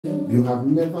You have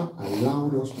never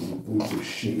allowed us to be put to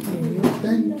shame.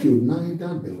 Thank you,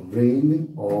 neither the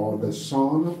rain or the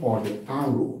sun or the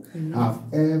arrow have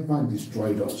ever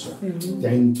destroyed us.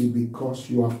 Thank you because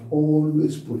you have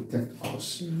always protected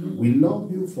us. We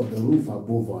love you for the roof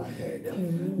above our head.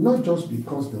 Not just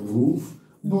because the roof,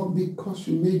 but because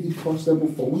you made it possible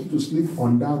for we to sleep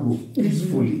on that roof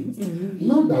peacefully.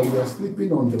 Not that we are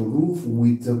sleeping on the roof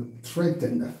with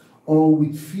threatened or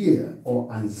with fear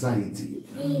or anxiety.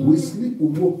 We sleep, we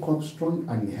woke up strong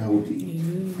and healthy.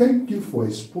 Thank you for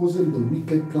exposing the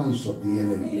wicked plans of the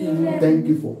enemy. Thank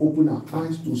you for opening our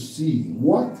eyes to see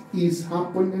what is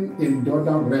happening in the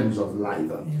other realms of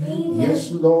life.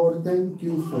 Yes, Lord, thank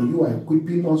you for you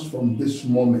equipping us from this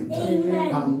moment.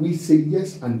 And we say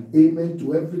yes and amen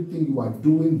to everything you are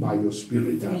doing by your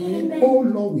Spirit. Oh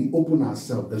Lord, we open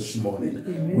ourselves this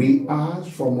morning. We ask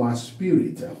from our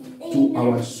spirit to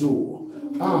our soul.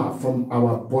 From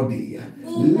our body.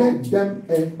 Let them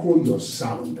echo your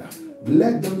sound.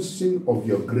 Let them sing of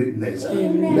your greatness.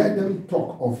 Let them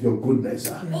talk of your goodness.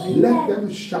 Let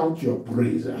them shout your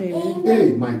praise.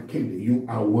 Hey, my King, you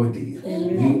are worthy.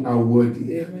 You are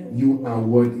worthy. You are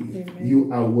worthy. You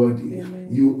are worthy.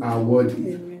 You are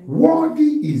worthy.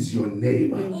 Worthy is your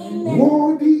name.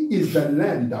 Worthy is the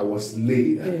Lamb that was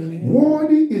laid.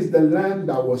 Worthy is the Lamb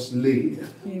that was laid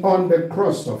on the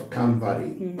cross of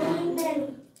Calvary.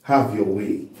 Have your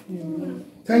way.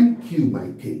 Thank you,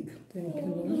 my King.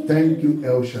 Thank you,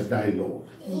 El Shaddai, Lord.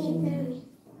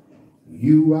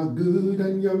 You are good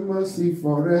and your mercy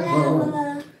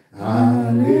forever.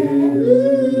 Hallelujah.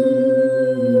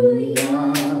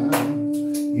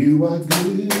 You are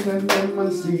good and your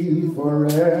mercy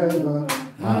forever.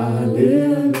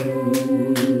 Hallelujah.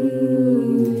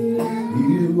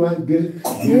 You are good.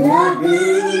 You are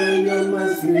good and your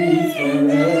mercy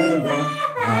forever.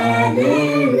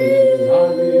 Hallelujah.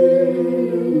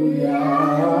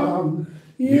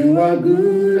 You are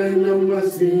good and your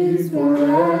mercy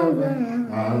forever.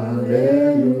 Hallelujah.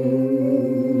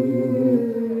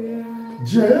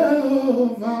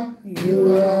 Jehovah,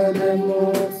 you are the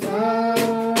Most High.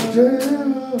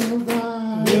 Jehovah,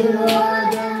 you are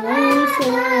the Most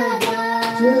High.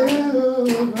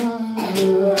 Jehovah,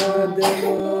 you are the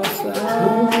Most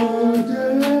High.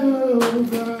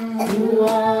 Jehovah, you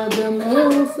are the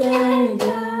Most High.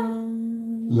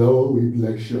 Lord, we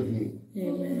bless your name.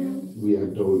 Amen. We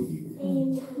adore you.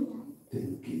 Amen.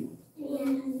 Thank you.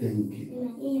 Thank you.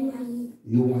 Amen.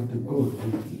 You are the God who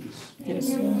is. Yes,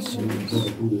 yes. You are the God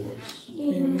who was.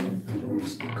 Amen. And who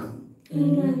is to come.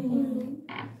 Amen.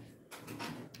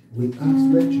 We ask,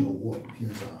 let your word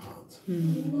pierce our heart.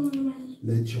 Amen.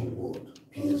 Let your word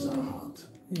pierce our heart.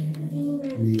 Amen.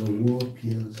 May your word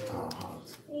pierce our heart.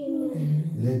 Amen.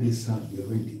 Let this heart be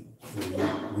ready for you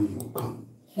when you come.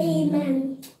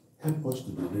 Amen. Help us to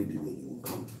be ready when you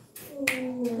come.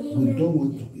 Amen. We don't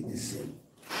want to be the same.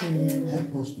 Amen.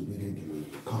 Help us to be ready when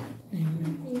you come.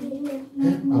 Amen.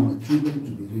 Help our children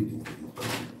to be ready when you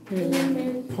come.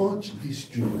 Amen. Touch these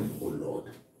children, O Lord.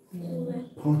 Amen.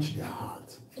 Touch their heart.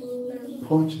 Amen.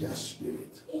 Touch their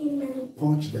spirit. Amen.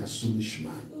 Touch their soulish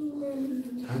man.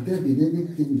 Amen. Have there been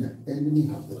anything that enemy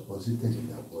have deposited in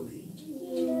their body?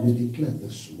 We declare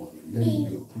this morning, let it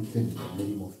be uprooted in the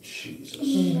name of Jesus.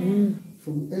 Amen.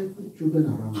 From every children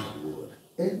around the world,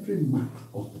 every mark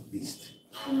of the beast,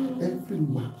 every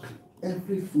mark,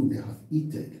 every food they have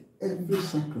eaten, every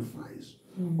sacrifice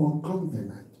or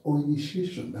covenant or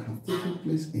initiation that have taken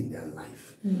place in their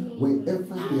life,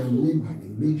 wherever their name has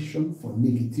been mentioned for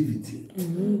negativity,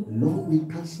 Lord, we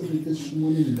cancel it this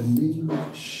morning in the name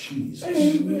of Jesus.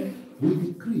 We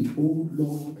decree, oh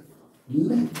Lord,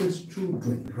 let these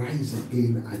children rise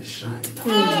again and shine.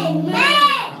 Amen.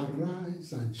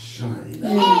 Arise and shine.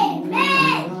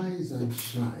 Amen. Arise and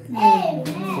shine. Amen.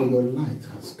 For your light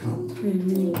has come.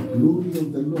 Amen. The glory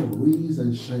of the Lord raise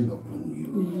and shine upon you.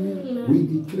 Amen. We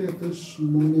declare this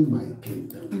morning, my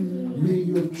kingdom, may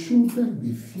your children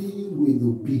be filled with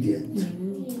obedience.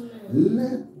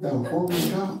 Let the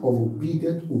hunger of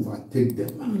obedience overtake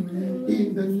them.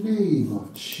 In the name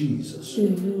of Jesus,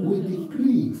 we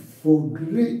decree for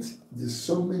great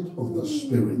discernment of the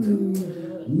Spirit.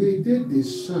 May they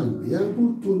discern, be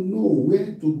able to know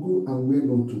where to go and where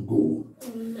not to go.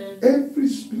 Every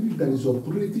spirit that is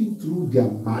operating through their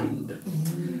mind,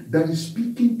 that is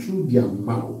speaking through their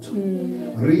mouth,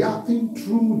 reacting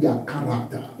through their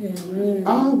character,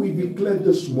 we declare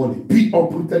this morning, be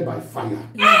uprooted by fire.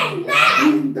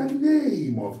 In the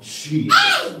name of Jesus.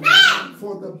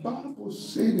 For the Bible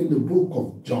said in the book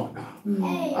of John,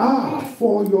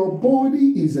 for your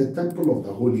body is a temple of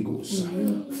the Holy Ghost.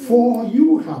 For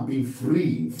you have been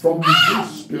free from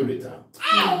this spirit.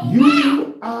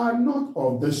 You are not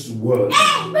of this world.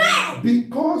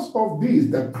 Because of this,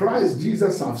 the Christ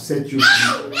Jesus have set you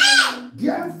free.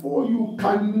 Therefore, you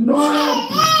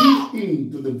cannot be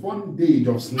into the bondage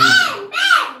of slavery.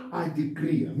 I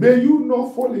decree, may you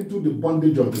not fall into the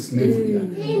bondage of the slavery.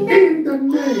 In the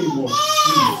name of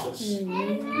Jesus.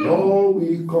 Lord,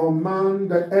 we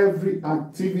command every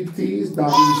activities that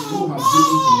you have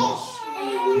given to us.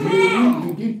 May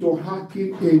we begin to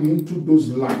hearken into those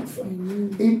life,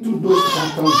 into those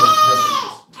patterns of heaven,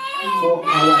 for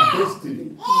our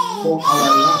destiny, for our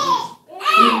lives.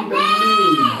 In the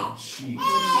name of Jesus.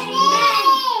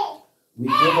 We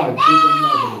cover our children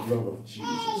now with the blood of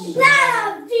Jesus.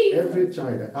 Every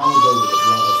child out there with the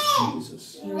blood of Jesus.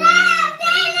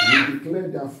 We declare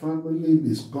their family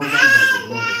is covered by the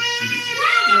blood of Jesus.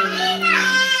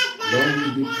 Lord,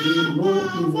 we decree no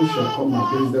evil shall come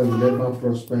against them, will ever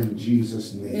prosper in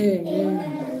Jesus'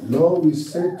 name. Lord, we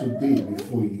said today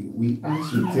before you, we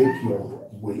ask you take your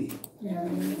way.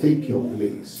 Take your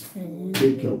place.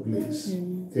 Take your place.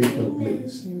 Take your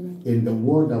place. In the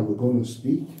word that we're going to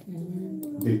speak,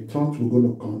 the thought we're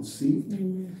going to conceive,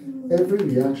 every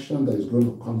reaction that is going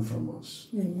to come from us,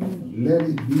 let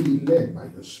it be led by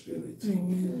the Spirit.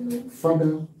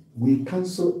 Father, we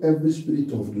cancel every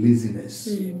spirit of laziness,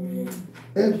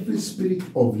 every spirit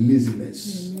of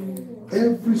laziness,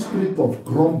 every spirit of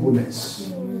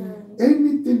grumbleness,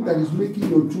 anything that is making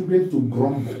your children to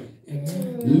grumble,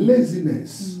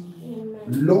 laziness,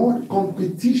 Lord,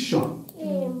 competition,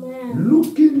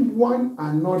 looking one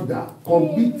another,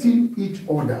 competing each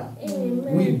other.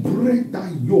 We break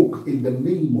that yoke in the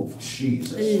name of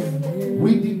Jesus.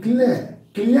 We declare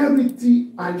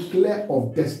clarity and clear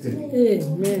of destiny.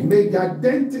 May the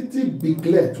identity be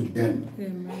clear to them.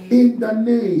 In the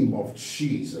name of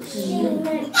Jesus.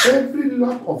 Every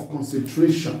lack of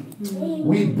concentration,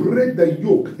 we break the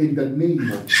yoke in the name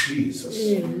of Jesus.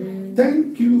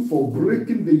 Thank you for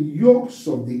breaking the yokes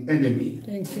of the enemy.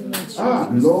 Thank you,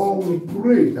 Lord, we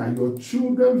pray that your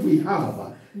children will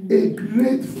have a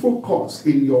great focus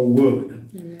in your word.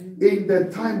 In the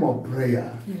time of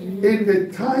prayer, in the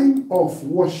time of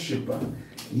worship.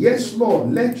 Yes,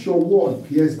 Lord, let your word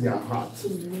pierce their hearts.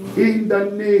 In the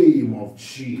name of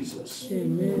Jesus.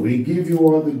 We give you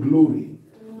all the glory.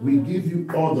 We give you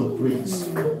all the praise.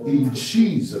 In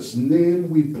Jesus' name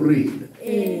we pray.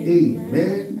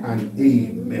 Amen and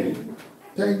amen.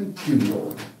 Thank you,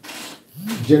 Lord.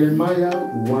 Jeremiah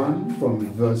 1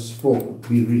 from verse 4,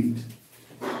 we read.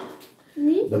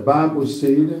 The Bible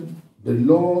said, the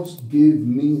Lord gave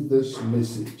me this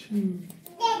message.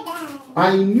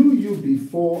 I knew you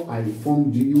before I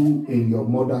formed you in your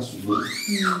mother's womb.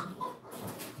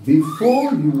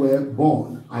 Before you were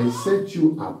born, I set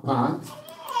you apart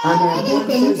and I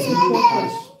appointed you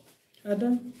as...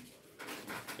 Adam,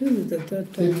 do it the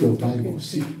third time. Take your Bible,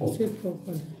 sit up. Sit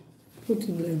properly. Put it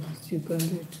like this, you can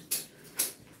do it.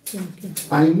 Thank you.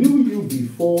 I knew you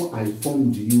before I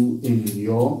formed you in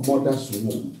your mother's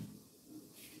womb.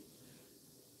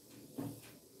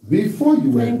 Before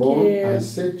you were born, I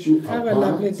set you apart. Have a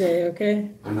lovely day,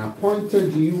 okay? And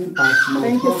appointed you as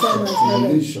my prophet to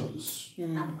the nations.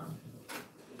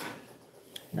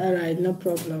 All right, no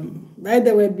problem. By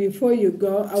the way, before you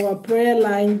go, our prayer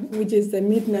line, which is the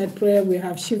midnight prayer, we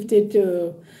have shifted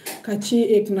to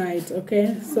Kachi Ignite,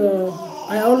 okay? So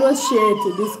I always share it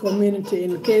to this community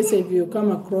in case if you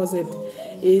come across it.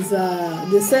 It's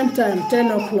the same time,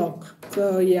 10 o'clock.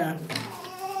 So yeah.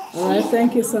 All right,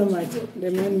 thank you so much.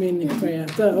 The main meaning prayer.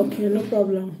 So, okay, no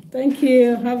problem. Thank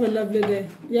you. Have a lovely day.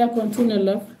 Yeah, continue,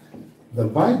 love. The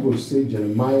Bible says,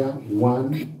 Jeremiah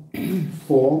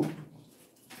 1:4,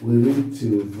 we read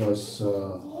to verse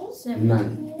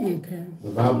 9. Okay. The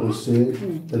Bible says,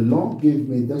 the Lord gave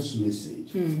me this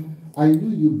message. I knew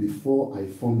you before I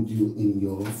formed you in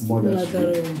your mother's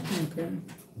womb. Okay.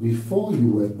 Before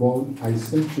you were born, I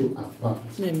set you apart.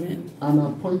 Amen. And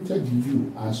appointed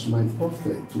you as my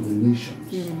prophet to the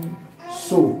nations.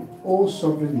 So, O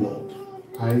sovereign Lord,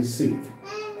 I say,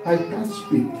 I can't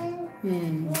speak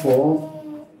for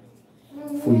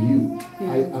you.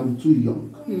 I am too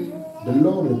young. The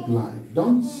Lord replied,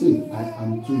 don't say I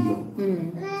am too young.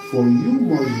 For you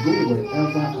must go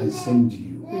wherever I send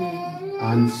you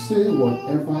and say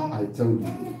whatever I tell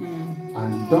you.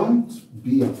 And don't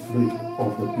be afraid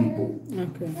of the people.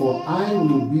 Okay. For I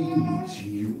will be with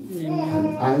you.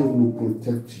 And I will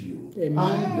protect you.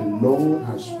 I, the Lord,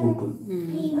 has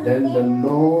spoken. Then the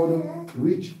Lord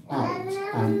reached out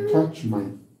and touched my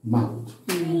mouth.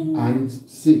 And and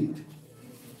said,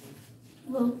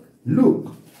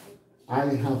 Look, I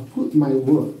have put my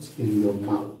words in your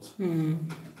mouth.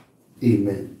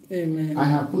 Amen. Amen. I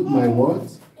have put my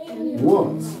words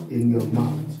in your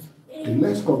mouth. And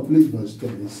let's complete verse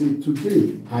 10. It says,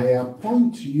 Today I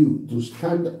appoint you to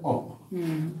stand up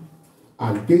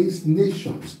against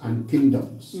nations and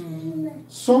kingdoms.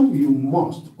 Some you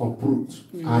must uproot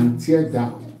and tear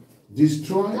down,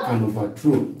 destroy and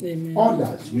overthrow. Amen.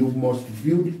 Others you must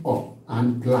build up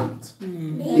and plant.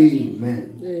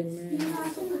 Amen. Amen.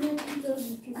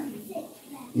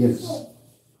 Yes,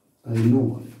 I know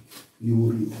what you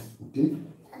will read. Okay?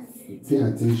 Pay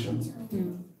attention.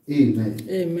 Amen.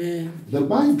 Amen. The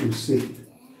Bible said,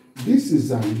 this is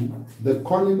the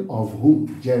calling of who?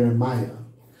 Jeremiah.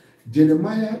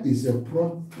 Jeremiah is a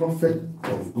prophet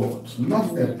of God,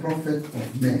 not a prophet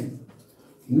of men,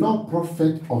 not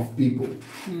prophet of people.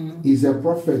 He's a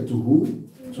prophet to who?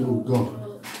 To God.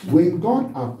 When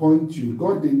God appoints you,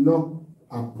 God did not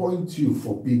appoint you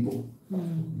for people.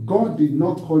 God did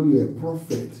not call you a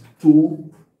prophet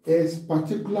to a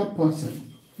particular person.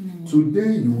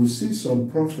 Today you will see some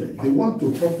prophets, they want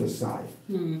to prophesy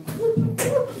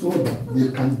so that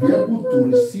they can be able to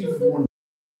receive one.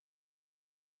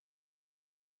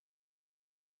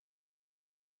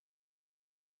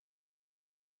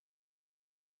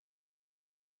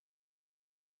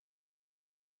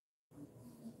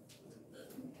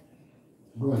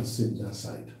 Go and sit that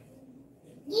side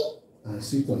and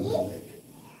sit on your leg.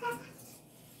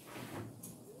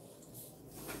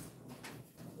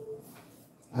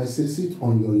 I say sit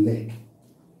on your leg.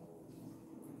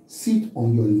 Sit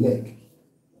on your leg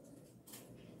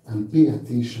and pay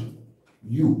attention.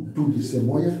 You do the same.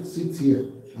 Moya, sit here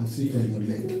and sit on your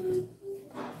leg.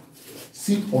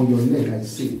 Sit on your leg, I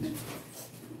said.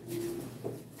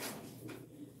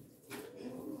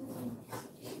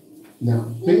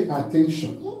 Now, pay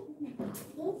attention.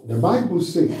 The Bible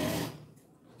says,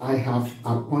 I have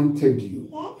appointed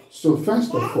you. So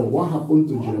first of all, what happened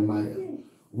to Jeremiah?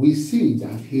 We see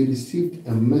that he received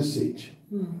a message.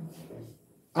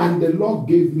 And the Lord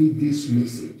gave me this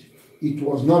message. It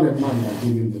was not a man that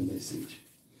gave him the message.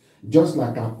 Just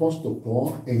like Apostle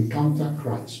Paul encountered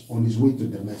Christ on his way to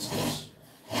Damascus.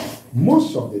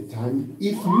 Most of the time,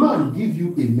 if man give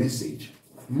you a message,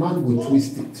 man will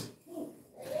twist it.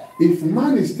 If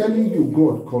man is telling you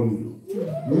God called you,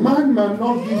 man may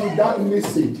not give you that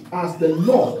message as the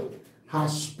Lord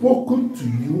has spoken to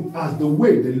you, as the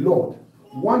way the Lord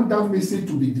want that message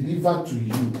to be delivered to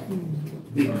you.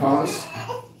 Because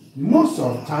most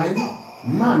of the time,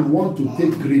 man want to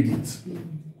take credit. It's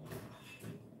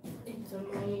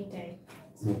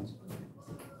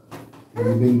a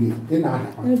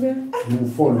MONETIZE. You will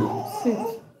follow.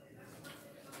 Sit.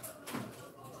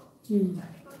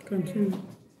 Continue.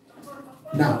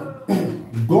 Now,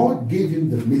 God gave him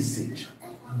the message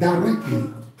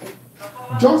directly.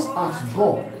 Just as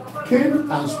God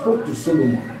came and spoke to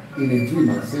Solomon in a dream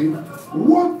and said,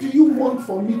 what do you want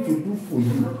for me to do for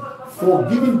you for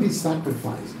giving this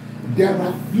sacrifice? There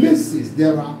are places,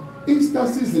 there are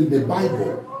instances in the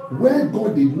Bible where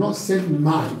God did not send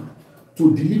man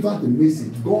to deliver the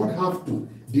message. God have to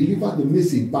deliver the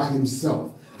message by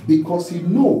himself because he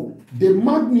know the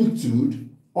magnitude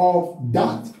of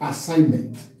that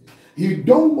assignment. He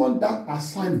don't want that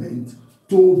assignment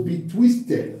to be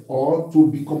twisted or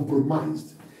to be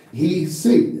compromised. He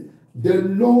said, the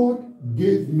Lord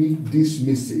gave me this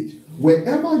message.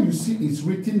 Wherever you see it's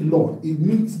written Lord, it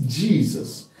means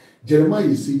Jesus. Jeremiah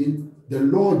is saying, the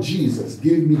Lord Jesus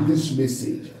gave me this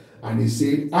message. And he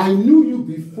said, I knew you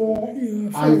before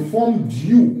I formed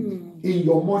you in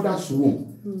your mother's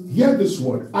womb. Hear this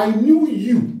word. I knew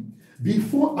you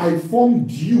before I formed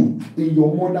you in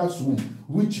your mother's womb.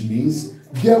 Which means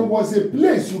there was a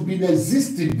place you've been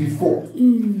existing before.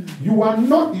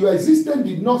 Your existence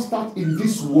did not start in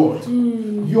this world.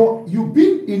 You've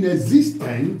been in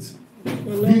existence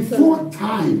before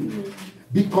time.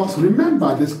 Because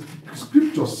remember, the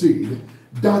scripture said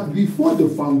that before the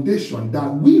foundation,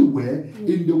 that we were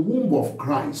in the womb of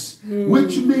Christ.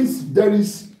 Which means there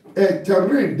is a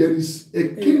terrain, there is a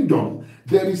kingdom,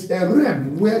 there is a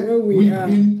realm where we've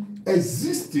been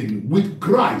existing with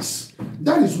Christ.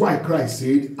 That is why Christ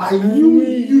said, I knew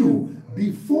you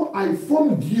before I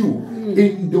formed you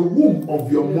in the womb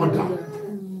of your mother.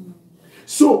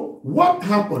 So what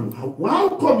happened?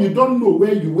 How come you don't know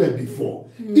where you were before?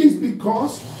 It's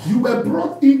because you were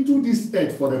brought into this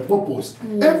earth for a purpose.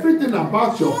 Everything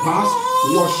about your past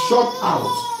was shut out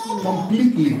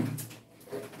completely.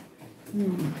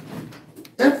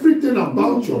 Everything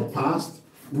about your past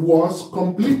was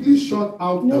completely shut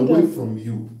out away from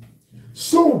you.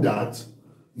 So that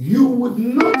you would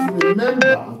not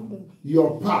remember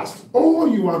your past. All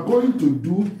you are going to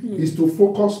do is to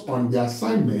focus on the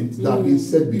assignment that is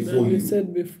set before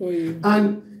you.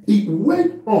 And it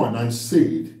went on and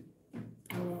said,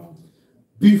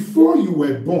 before you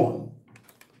were born,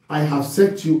 I have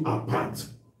set you apart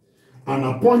and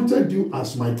appointed you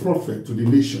as my prophet to the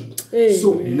nation.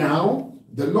 So now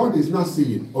the Lord is not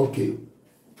saying, okay,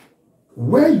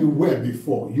 where you were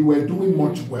before, you were doing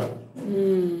much well.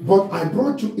 But I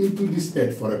brought you into this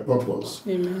earth for a purpose.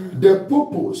 The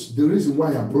purpose, the reason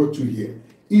why I brought you here,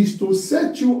 is to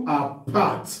set you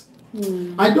apart.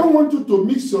 I don't want you to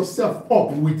mix yourself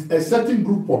up with a certain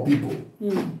group of people.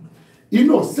 You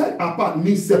know, set apart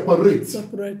means separate.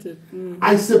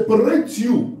 I separate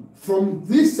you from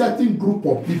this certain group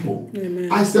of people.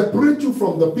 I separate you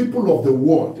from the people of the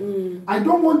world. I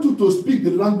don't want you to speak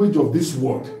the language of this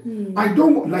world. I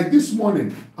don't, like this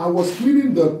morning, I was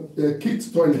cleaning the kids'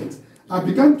 toilet. I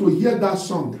began to hear that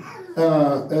song,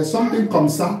 something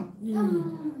Kamsa,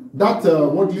 that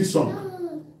worldly song.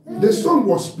 The song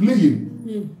was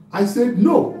playing. I said,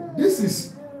 no, this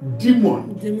is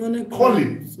demonic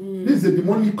calling. This is a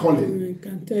demonic calling.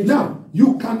 Now,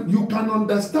 you can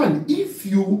understand if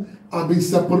you have been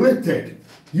separated.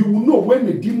 You will know when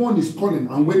a demon is calling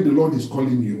and when the Lord is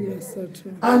calling you. Yes, so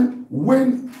true. And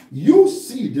when you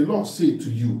see the Lord say to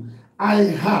you, I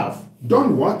have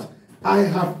done what? I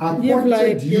have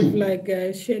appointed you.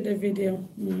 You've shared a video.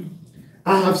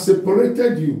 I have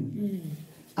separated you.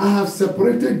 I have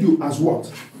separated you as what?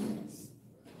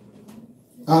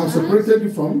 I have separated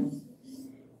you from?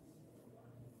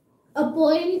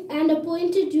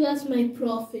 Appointed you as my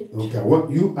prophet. Okay, what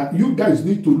you guys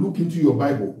need to look into your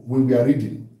Bible when we are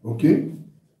reading. Okay,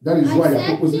 that is why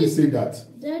I purposely say that.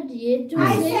 Daddy,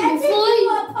 I set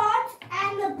you apart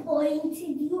and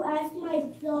appointed you as my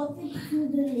prophet to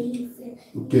the nation.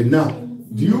 Okay, now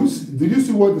did you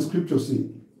see what the scripture say?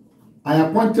 I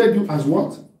appointed you as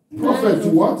what? Prophet to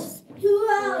what?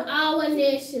 To our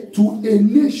nation. To a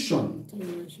nation.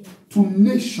 To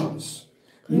nations.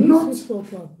 Not,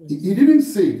 he didn't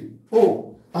say,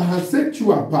 oh, I have set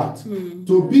you apart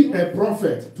to be a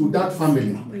prophet to that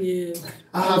family.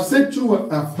 I have set you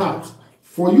apart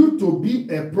for you to be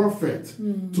a prophet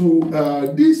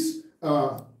to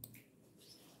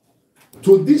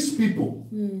these people.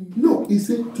 No, he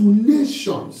said to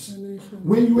nations.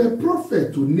 When you are a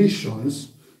prophet to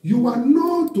nations, you are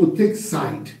not to take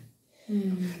side.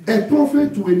 A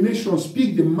prophet to a nation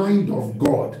speaks the mind of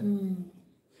God.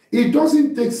 It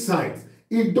doesn't take sides.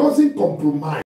 It doesn't compromise.